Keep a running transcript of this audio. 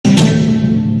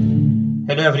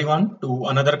Hello everyone to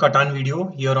another Catan video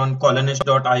here on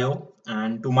Colonist.io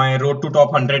and to my Road to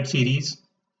Top 100 series.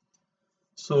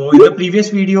 So in the previous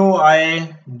video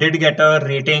I did get a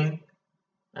rating,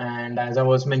 and as I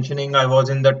was mentioning I was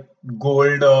in the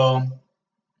gold, uh,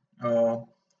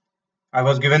 I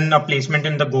was given a placement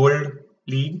in the gold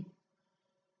league.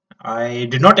 I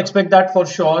did not expect that for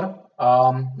sure.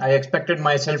 I expected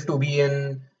myself to be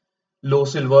in low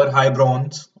silver, high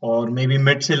bronze, or maybe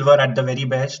mid silver at the very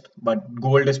best, but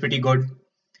gold is pretty good.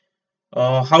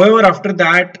 However, after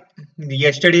that,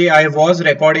 yesterday I was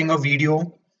recording a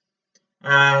video,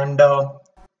 and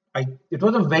it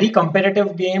was a very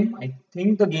competitive game. I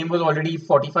think the game was already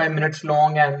 45 minutes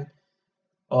long, and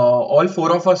all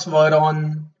four of us were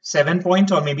on 7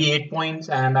 points or maybe 8 points,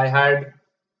 and I had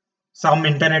some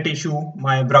internet issue.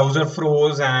 My browser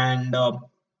froze, and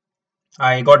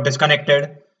I got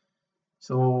disconnected.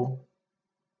 So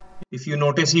if you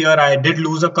notice here, I did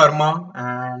lose a karma,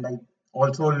 and I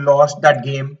also lost that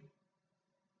game.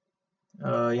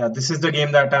 Yeah, this is the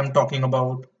game that I'm talking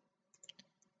about.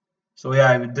 So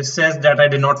yeah, this says that I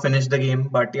did not finish the game,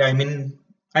 but yeah, I mean,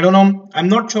 I don't know. I'm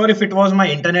not sure if it was my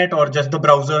internet or just the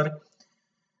browser,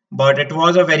 but it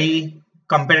was a very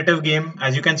competitive game.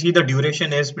 As you can see, the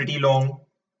duration is pretty long.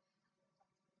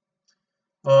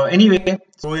 Anyway,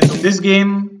 so in this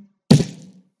game,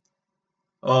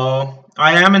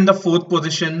 I am in the 4th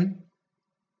position.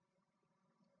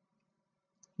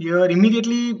 Here,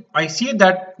 immediately, I see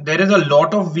that there is a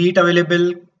lot of wheat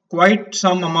available, quite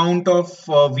some amount of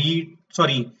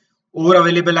ore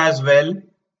available as well.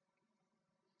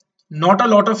 Not a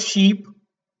lot of sheep.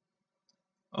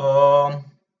 Um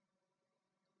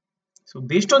so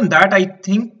based on that, I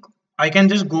think I can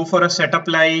just go for a setup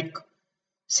like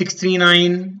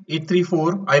 639,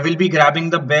 834. I will be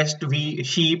grabbing the best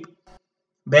sheep,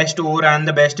 best ore and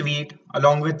the best wheat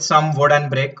along with some wood and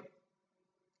brick.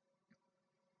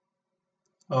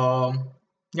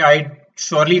 Yeah, I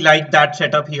surely like that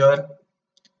setup here.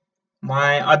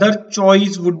 My other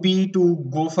choice would be to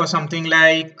go for something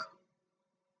like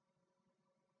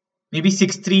maybe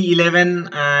 6311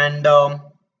 and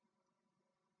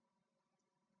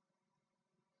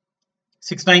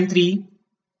 693.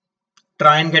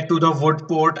 Try and get to the wood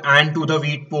port and to the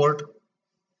wheat port.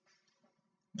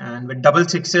 And with double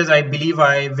sixes, I believe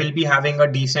I will be having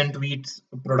a decent wheat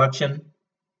production.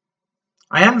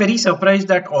 I am very surprised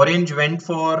that Orange went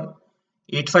for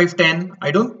 8510.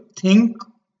 I don't think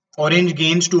Orange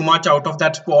gains too much out of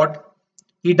that spot.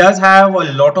 He does have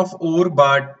a lot of ore,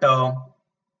 but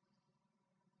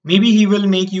maybe he will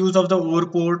make use of the ore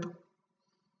port,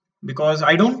 because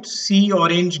I don't see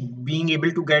Orange being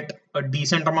able to get a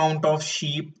decent amount of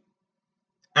sheep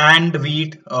and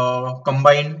wheat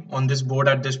combined on this board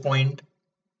at this point.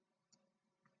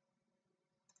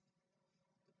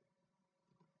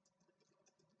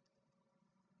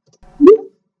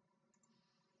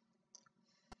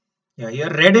 Yeah, here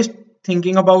red is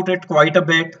thinking about it quite a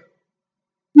bit.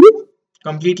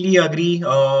 Completely agree.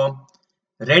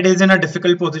 Red is in a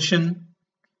difficult position.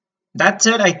 That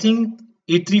said, I think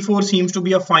 834 seems to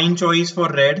be a fine choice for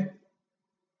red.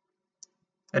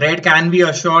 Red can be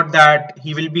assured that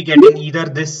he will be getting either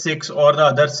this 6 or the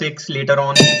other 6 later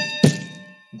on.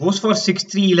 Goes for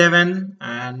 6311,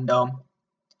 and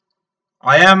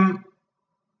I am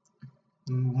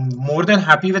more than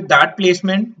happy with that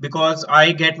placement because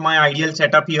I get my ideal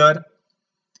setup here.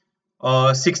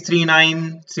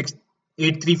 639,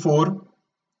 834.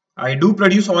 I do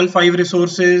produce all 5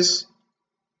 resources.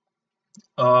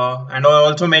 And I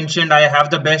also mentioned I have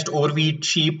the best ore wheat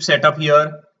sheep setup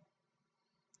here.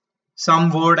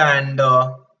 Some wood and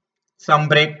some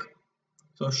brick.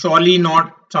 So surely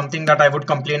not something that I would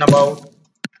complain about.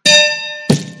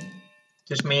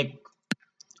 Just make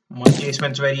my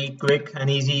placements very quick and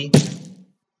easy.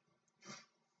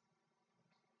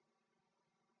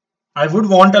 I would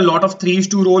want a lot of 3s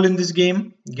to roll in this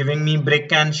game, giving me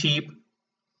brick and sheep.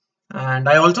 And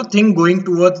I also think going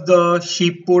towards the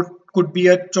sheep port could be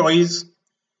a choice,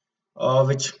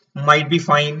 which might be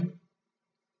fine.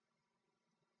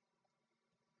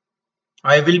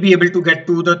 I will be able to get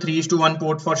to the 3s to 1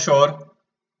 port for sure.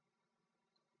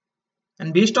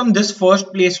 And based on this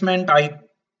first placement, I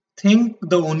think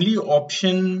the only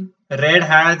option red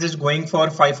has is going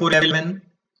for 5411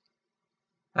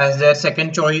 as their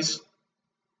second choice.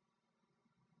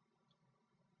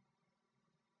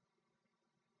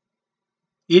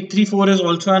 Eight three four is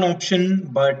also an option,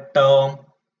 but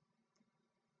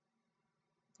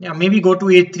yeah, maybe go to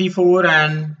 834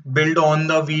 and build on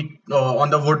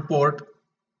the wood port,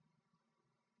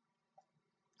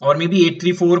 or maybe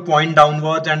 834 point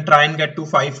downwards and try and get to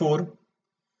 54.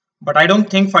 but I don't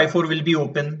think 5-4 will be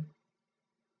open.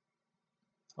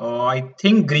 I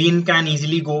think green can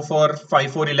easily go for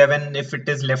 5-4-11 if it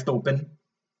is left open.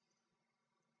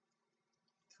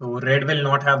 So red will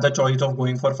not have the choice of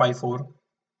going for 5-4.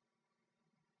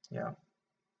 Yeah.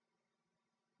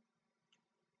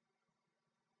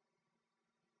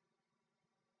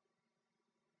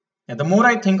 Yeah, the more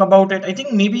I think about it, I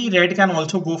think maybe red can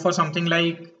also go for something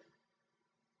like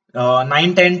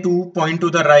 9-10-2, point to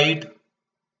the right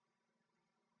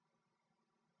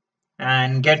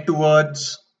and get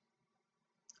towards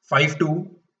 5-2.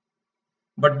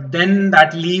 But then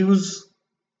that leaves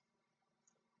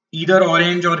either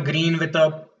orange or green with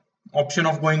a option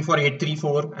of going for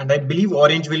 8-3-4, and I believe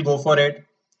orange will go for it.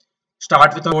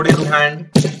 Start with a board in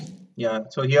hand. Yeah,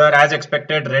 so here as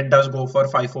expected, red does go for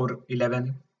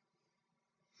 5-4-11.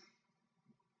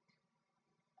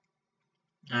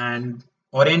 And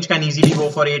orange can easily go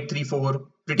for 8-3-4.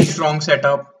 Pretty strong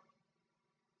setup.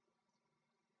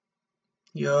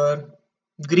 Here,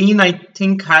 green I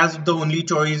think has the only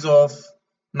choice of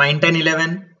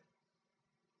 9-10-11.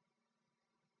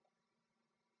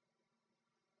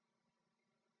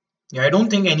 Yeah, I don't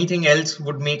think anything else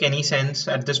would make any sense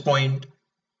at this point.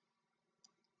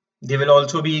 They will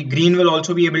also be, green will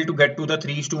also be able to get to the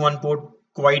 3-1 port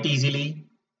quite easily.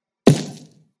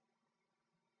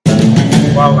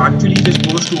 Wow, actually this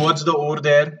goes towards the ore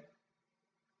there.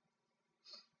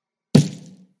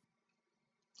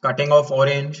 Cutting off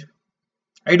orange.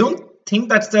 I don't think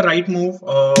that's the right move.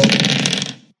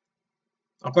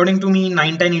 According to me,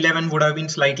 9-10-11 would have been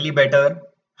slightly better.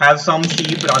 Have some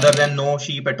sheep rather than no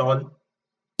sheep at all.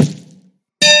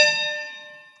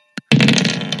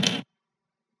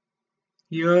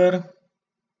 Here,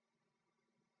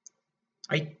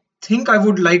 I think I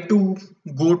would like to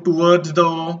go towards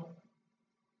the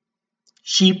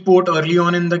sheep port early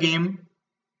on in the game.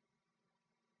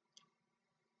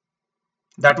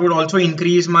 That would also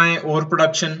increase my ore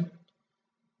production.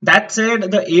 That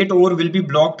said, the 8 ore will be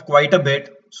blocked quite a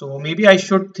bit. So maybe I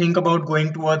should think about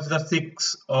going towards the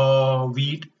 6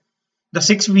 wheat. The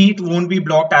 6 wheat won't be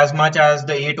blocked as much as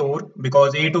the 8 ore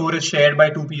because 8 ore is shared by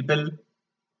 2 people.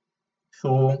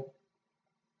 So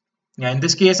yeah, in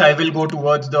this case, I will go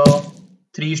towards the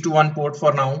 3-1 port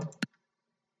for now.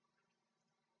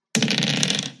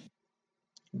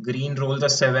 Green rolls a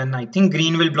 7. I think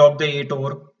green will block the 8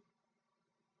 ore.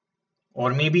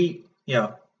 Or maybe,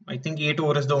 yeah, I think 8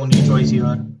 ore is the only choice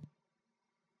here.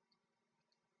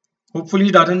 Hopefully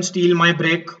it doesn't steal my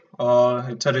brick.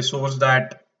 It's a resource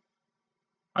that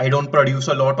I don't produce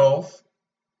a lot of.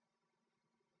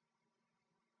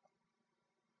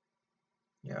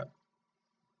 Yeah.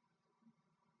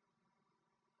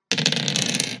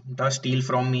 It does steal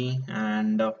from me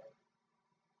and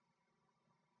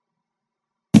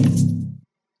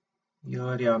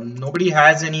here, yeah, nobody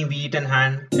has any wheat in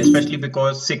hand, especially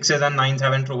because 6s and 9s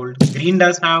haven't rolled. Green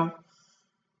does have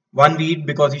one wheat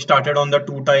because he started on the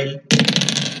 2 tile.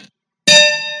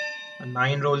 A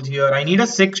 9 rolls here. I need a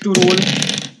 6 to roll.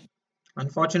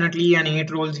 Unfortunately, an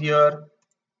 8 rolls here.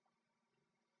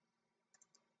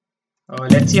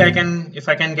 Let's see if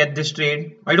I can get this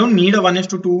trade. I don't need a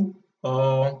 1:2.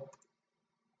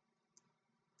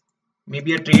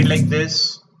 Maybe a trade like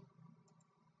this.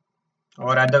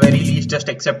 Or at the very least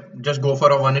just go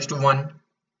for a 1:1.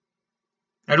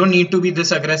 I don't need to be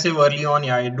this aggressive early on.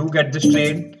 Yeah, I do get this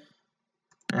trade.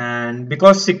 And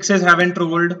because 6s haven't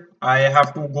rolled, I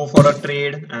have to go for a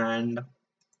trade, and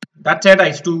that said,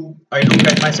 I do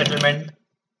get my settlement.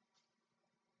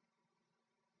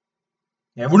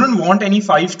 I wouldn't want any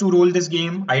 5s to roll this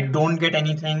game. I don't get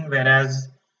anything, whereas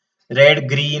red,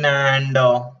 green and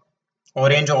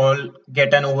orange all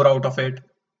get an over out of it.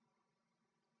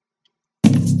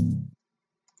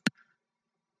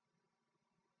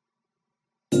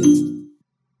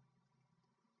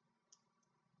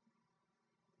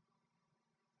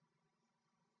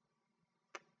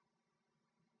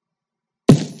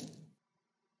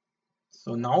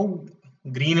 So now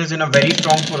green is in a very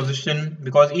strong position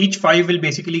because each 5 will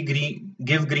basically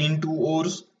give green 2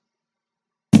 ores.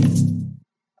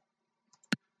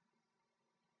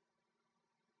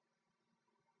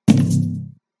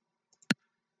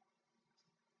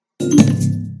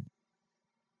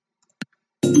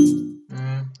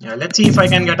 Yeah, let's see if I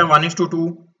can get a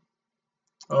 1:2.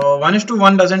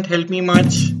 1:1 doesn't help me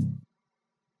much.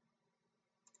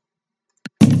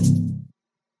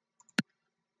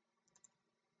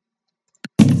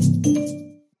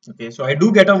 Okay, so I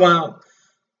do get a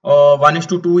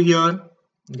 1:2 here,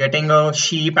 getting a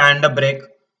sheep and a brick,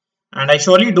 and I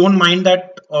surely don't mind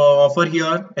that offer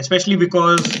here, especially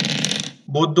because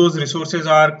both those resources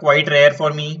are quite rare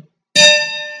for me.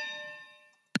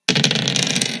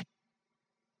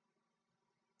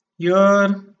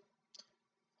 Here,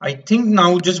 I think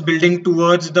now just building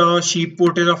towards the sheep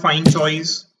port is a fine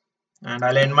choice, and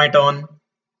I'll end my turn.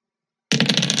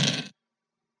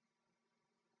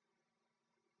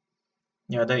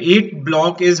 Yeah, the 8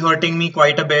 block is hurting me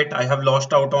quite a bit. I have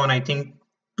lost out on, I think,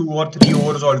 2 or 3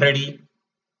 ores already.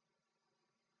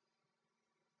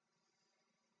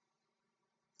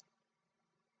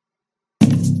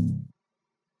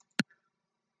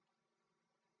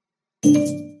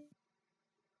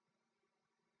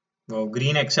 Wow,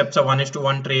 green accepts a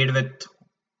 1:1 trade with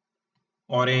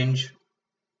orange.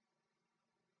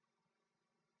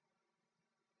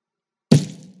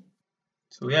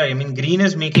 So yeah, I mean, green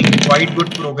is making quite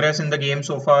good progress in the game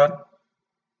so far.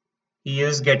 He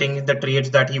is getting the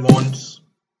trades that he wants.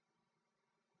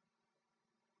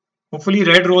 Hopefully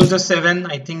red rolls a 7.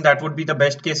 I think that would be the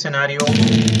best case scenario.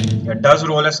 Yeah, does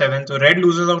roll a 7. So red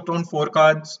loses out on 4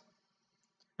 cards.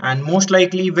 And most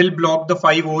likely will block the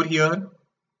 5 over here.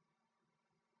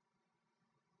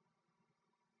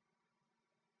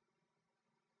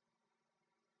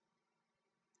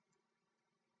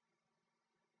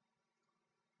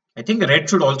 I think red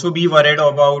should also be worried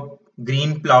about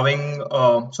green plowing,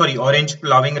 orange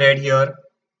plowing red here.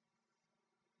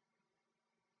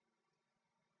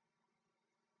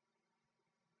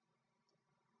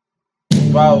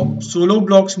 Wow, solo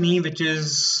blocks me, which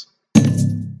is,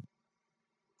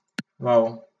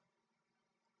 wow.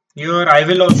 Here I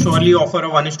will surely offer a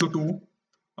 1:2.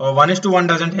 1:1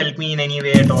 doesn't help me in any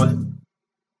way at all.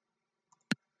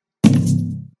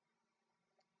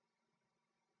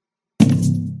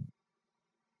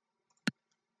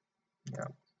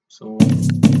 Yeah, so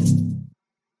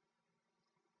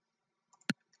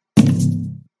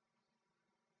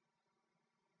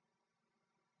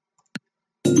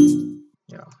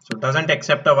yeah, so doesn't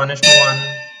accept a 1:1.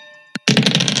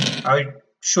 I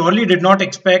surely did not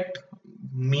expect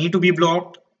me to be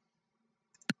blocked.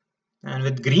 And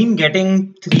with green getting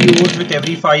 3 ores with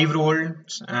every 5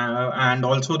 rolls and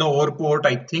also the ore port,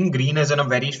 I think green is in a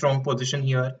very strong position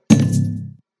here.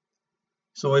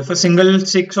 So if a single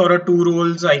 6 or a 2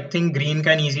 rolls, I think green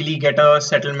can easily get a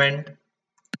settlement.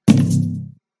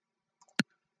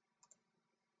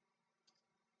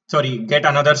 Sorry, get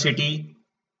another city.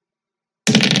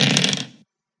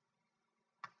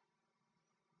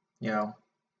 Yeah.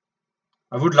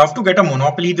 I would love to get a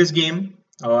monopoly this game.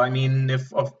 I mean,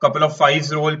 if a couple of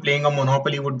 5s roll, playing a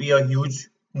monopoly would be a huge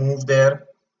move there.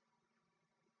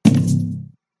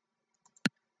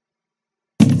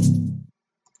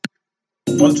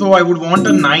 Also, I would want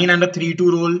a 9 and a 3-2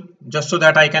 roll just so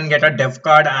that I can get a dev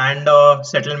card and a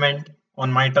settlement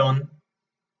on my turn.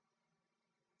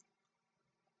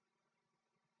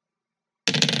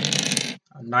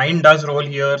 A 9 does roll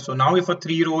here. So now if a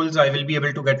 3 rolls, I will be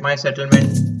able to get my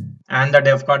settlement and the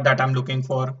dev card that I'm looking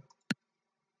for.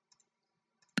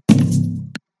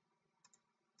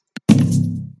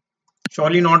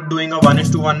 Surely not doing a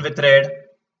 1:1 with red.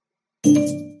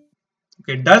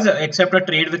 Okay, it does accept a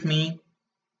trade with me,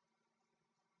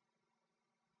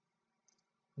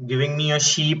 giving me a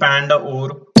sheep and a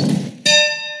ore.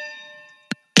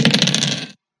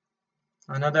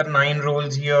 Another 9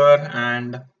 rolls here,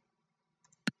 and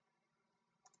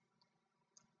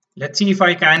let's see if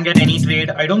I can get any trade.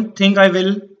 I don't think I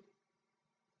will.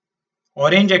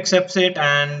 Orange accepts it,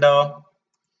 and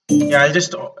yeah, I'll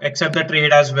just accept the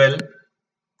trade as well.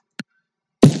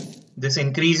 This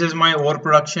increases my ore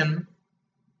production.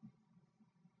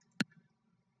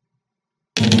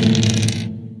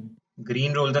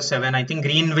 Green rolled the 7. I think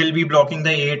green will be blocking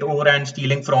the 8 ore and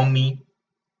stealing from me.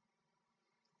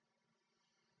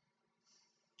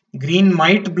 Green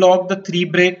might block the 3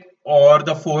 brick or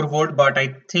the 4 wood, but I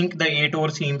think the 8 ore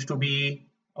seems to be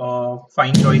a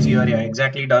fine choice here. Yeah,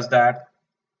 exactly does that.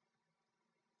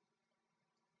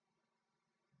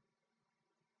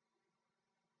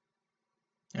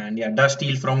 And yeah, does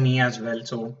steal from me as well.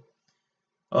 So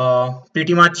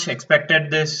pretty much expected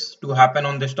this to happen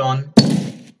on this turn.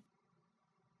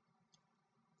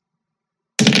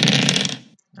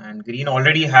 And green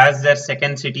already has their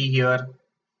second city here.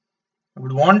 I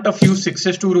would want a few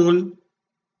 6s to roll.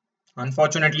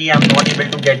 Unfortunately, I'm not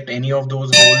able to get any of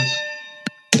those rolls.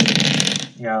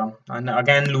 Yeah, and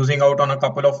again losing out on a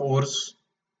couple of ores.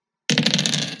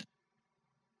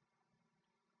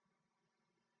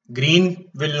 Green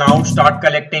will now start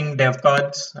collecting dev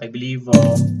cards, I believe.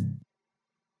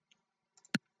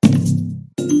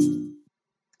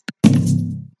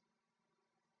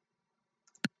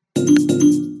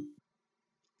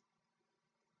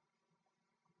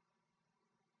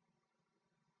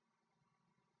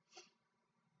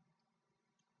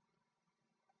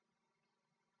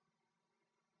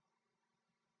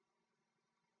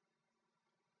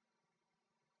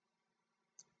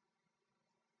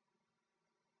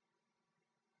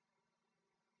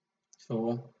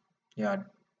 So yeah,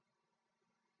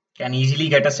 can easily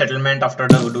get a settlement after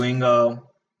doing a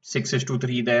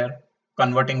 6:3 there,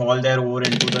 converting all their ore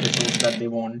into the resource that they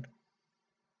want.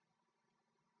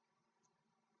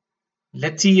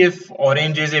 Let's see if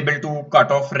orange is able to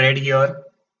cut off red here.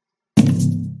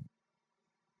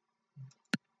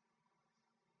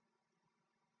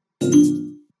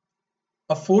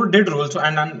 A 4 did roll, so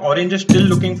and orange is still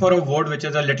looking for a vote, which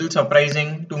is a little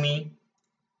surprising to me.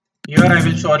 Here I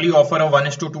will surely offer a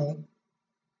 1:2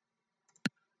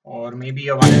 or maybe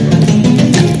a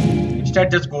 1:3. Instead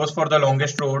just goes for the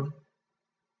longest road.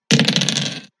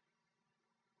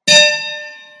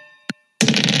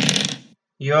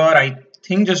 Here I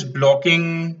think just blocking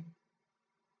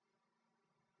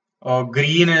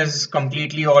green is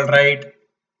completely alright.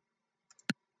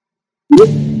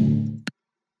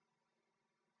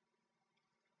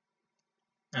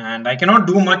 And I cannot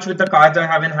do much with the cards I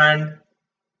have in hand.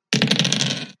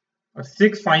 A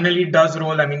 6 finally does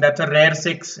roll. I mean, that's a rare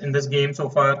 6 in this game so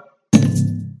far.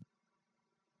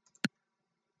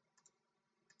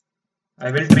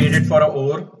 I will trade it for a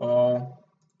ore.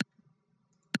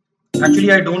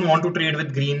 Actually, I don't want to trade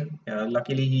with green.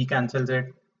 Luckily, he cancels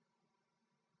it.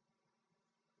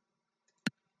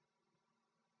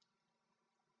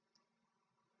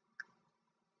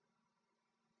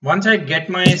 Once I get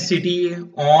my city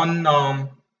on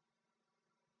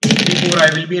 834, I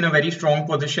will be in a very strong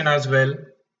position as well.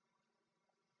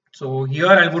 So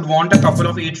here I would want a couple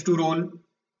of H to roll.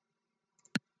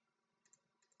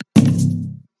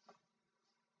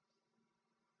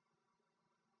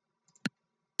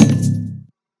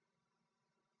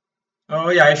 Oh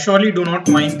yeah, I surely do not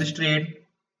mind this trade.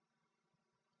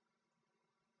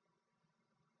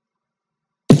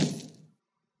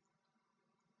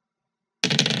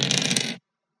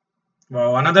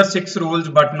 Wow, another 6 rolls,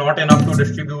 but not enough to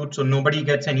distribute, so nobody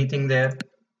gets anything there.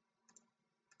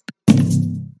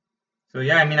 So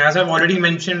yeah, I mean, as I've already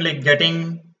mentioned, like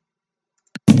getting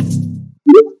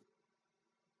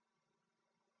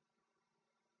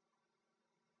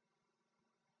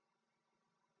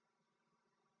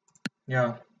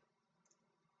yeah.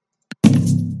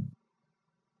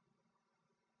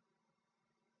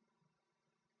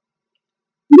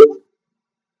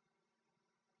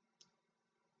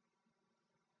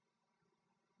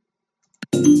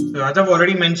 So as I've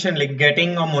already mentioned, like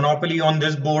getting a monopoly on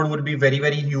this board would be very,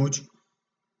 very huge.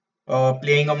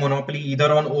 Playing a monopoly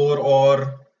either on ore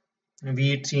or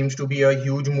wheat seems to be a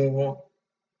huge move.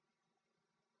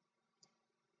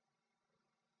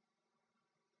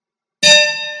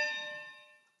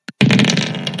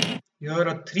 Here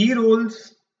are 3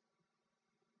 rolls,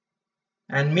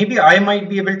 and maybe I might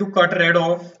be able to cut red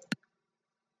off.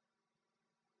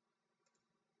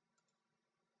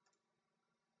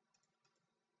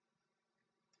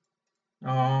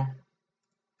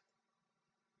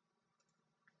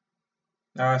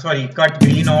 Uh, Sorry, cut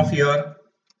green off here.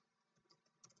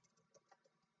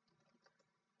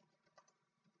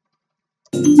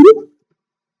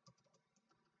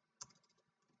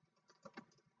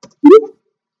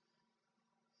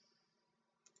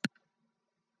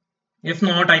 If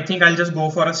not, I think I'll just go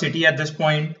for a city at this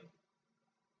point.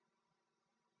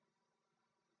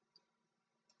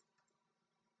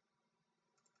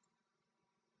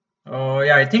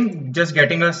 Yeah, I think just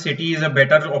getting a city is a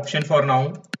better option for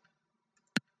now.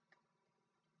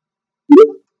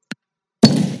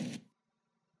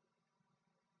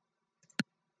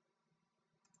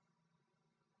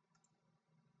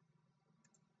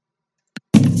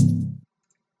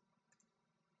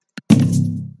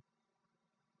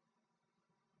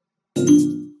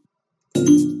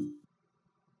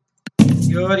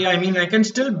 Here, yeah, I mean, I can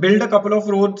still build a couple of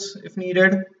roads if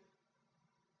needed.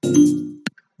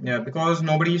 Yeah, because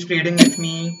nobody is trading with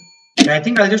me. Yeah, I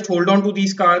think I'll just hold on to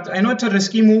these cards. I know it's a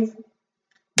risky move,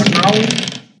 but now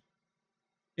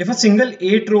if a single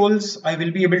 8 rolls, I will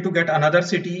be able to get another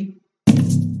city.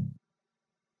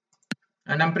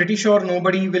 And I'm pretty sure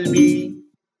nobody will be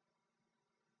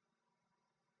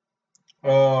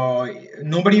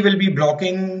nobody will be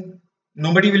blocking,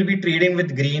 nobody will be trading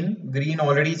with green. Green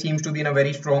already seems to be in a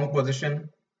very strong position.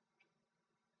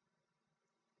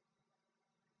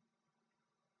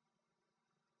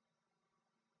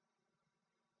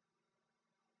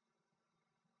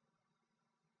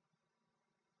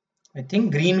 I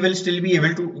think green will still be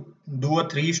able to do a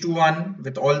 3:1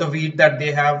 with all the wheat that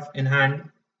they have in hand.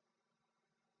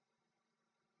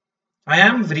 I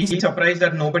am really surprised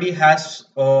that nobody has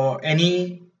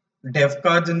any dev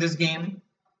cards in this game,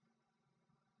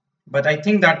 but I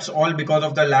think that's all because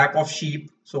of the lack of sheep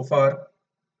so far.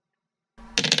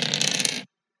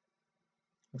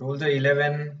 Roll the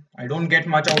 11. I don't get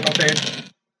much out of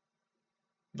it.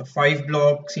 The 5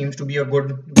 block seems to be a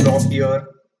good block here.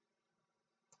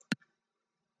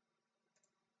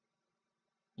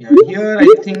 Yeah, here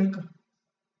I think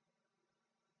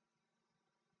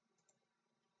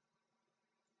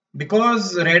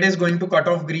because red is going to cut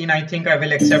off green, I think I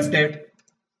will accept it.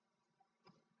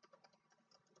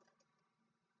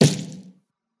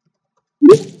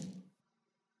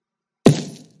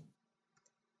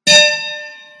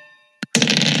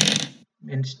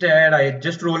 Instead, I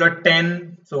just roll a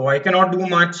 10, so I cannot do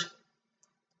much.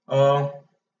 So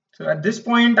at this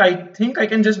point, I think I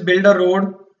can just build a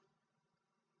road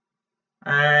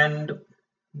and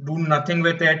do nothing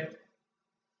with it.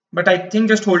 But I think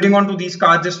just holding on to these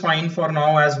cards is fine for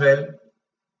now as well.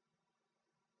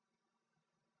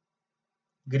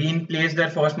 Green plays their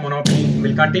first monopoly.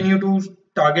 Will continue to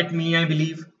target me, I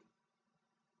believe.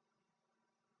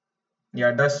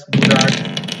 Yeah, does do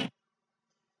that.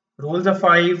 Rolls a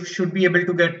 5, should be able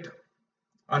to get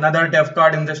another dev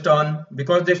card in this turn.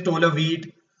 Because they stole a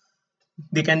wheat,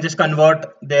 they can just convert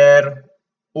their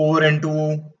ore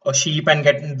into a sheep and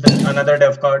get another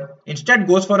dev card. Instead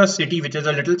goes for a city, which is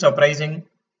a little surprising.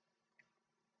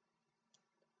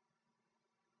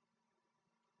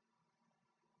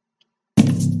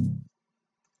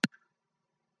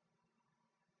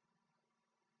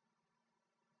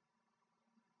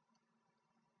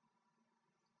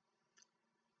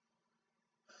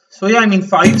 So yeah, I mean,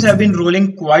 5s have been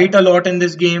rolling quite a lot in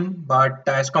this game, but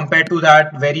as compared to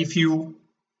that, very few.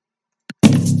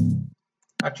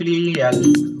 Actually, I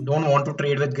don't want to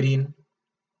trade with green.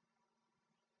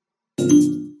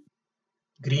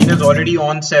 Green is already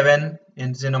on 7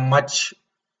 and is in a much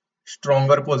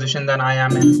stronger position than I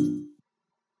am in.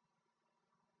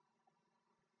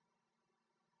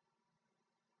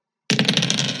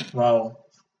 Wow.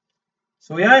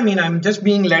 So yeah, I mean, I'm just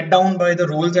being let down by the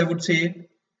rolls, I would say.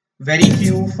 Very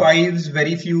few 5s,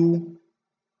 very few.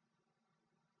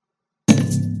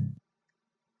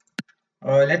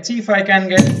 Let's see if I can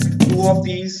get 2 of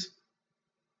these.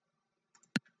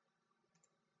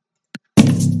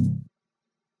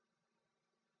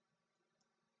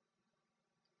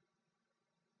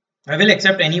 I will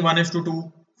accept any 1 is to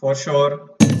 2 for sure.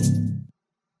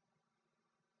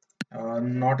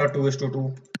 Not a 2 is to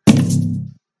 2.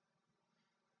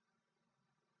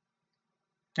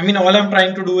 I mean, all I'm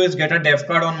trying to do is get a dev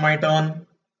card on my turn.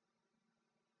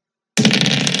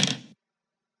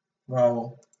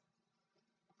 Wow.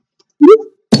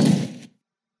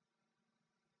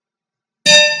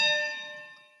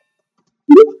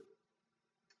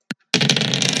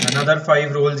 Another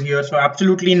 5 rolls here, so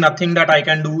absolutely nothing that I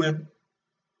can do.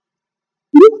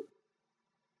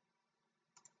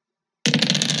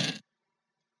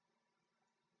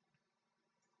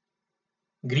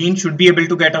 Green should be able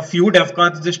to get a few dev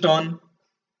cards this turn.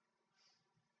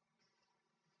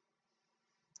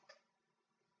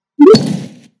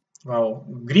 Wow.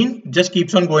 Green just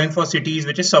keeps on going for cities,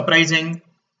 which is surprising.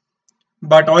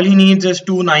 But all he needs is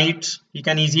 2 knights. He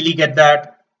can easily get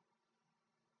that.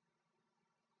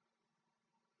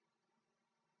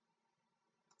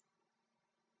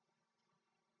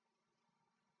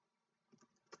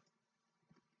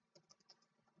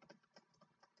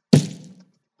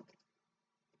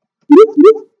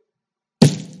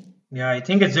 Yeah, I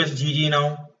think it's just GG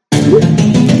now.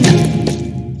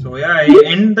 So yeah, I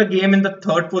end the game in the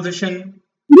 3rd position.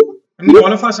 I mean,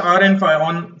 all of us are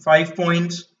on 5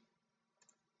 points.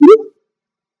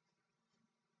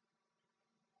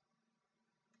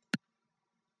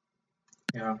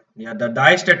 Yeah, the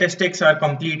die statistics are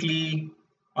completely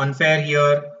unfair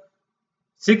here.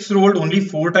 6 rolled only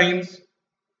 4 times.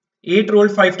 8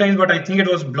 rolled 5 times, but I think it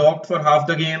was blocked for half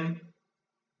the game.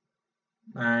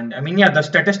 And I mean, yeah, the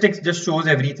statistics just shows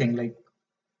everything. Like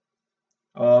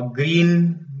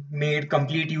green made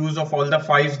complete use of all the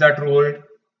 5s that rolled.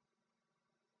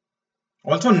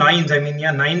 Also 9s. I mean,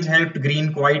 yeah, 9s helped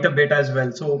green quite a bit as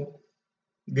well. So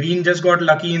green just got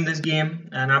lucky in this game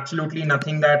and absolutely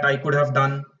nothing that I could have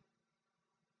done.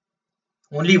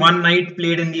 Only 1 knight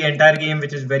played in the entire game,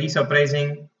 which is very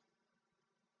surprising.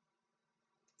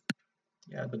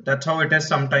 Yeah, but that's how it is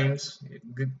sometimes.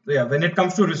 Yeah, when it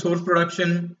comes to resource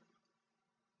production,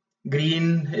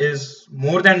 green is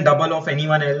more than double of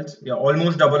anyone else. Yeah,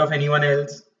 almost double of anyone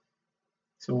else.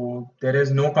 So there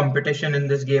is no competition in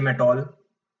this game at all.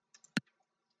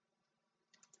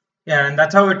 Yeah, and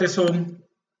that's how it is. So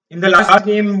in the last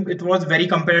game, it was very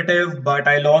competitive, but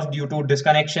I lost due to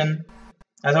disconnection.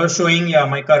 As I was showing, yeah,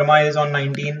 my karma is on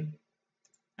 19.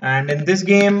 And in this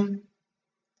game,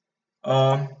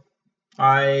 uh,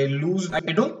 I lose. I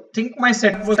don't think my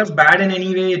setup was bad in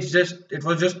any way. It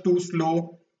was just too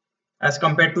slow as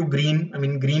compared to green. I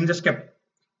mean, green just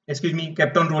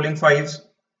kept on rolling fives.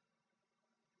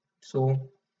 So,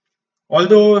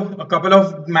 although a couple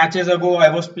of matches ago I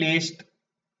was placed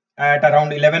at around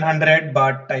 1100,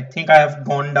 but I think I have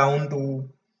gone down to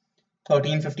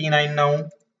 1359 now.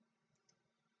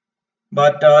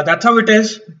 But that's how it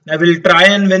is. I will try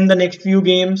and win the next few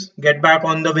games, get back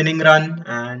on the winning run,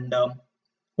 and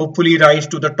hopefully rise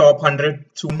to the top 100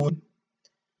 soon.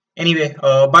 Anyway,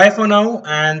 bye for now,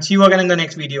 and see you again in the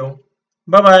next video.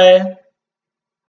 Bye bye.